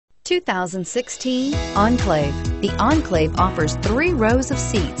2016 Enclave. The Enclave offers 3 rows of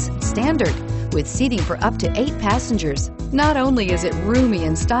seats, standard, with seating for up to 8 passengers. Not only is it roomy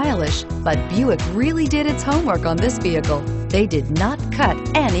and stylish, but Buick really did its homework on this vehicle. They did not cut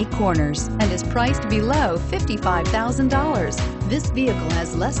any corners and is priced below $55,000. This vehicle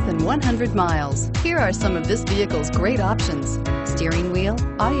has less than 100 miles. Here are some of this vehicle's great options: steering wheel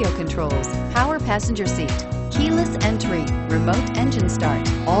audio controls, power passenger seat, keyless entry, remote engine start,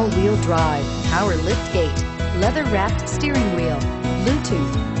 all-wheel drive, power liftgate, leather-wrapped steering wheel,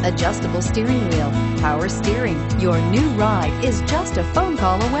 Bluetooth, adjustable steering wheel, power steering. Your new ride is just a phone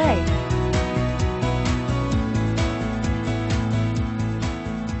call away.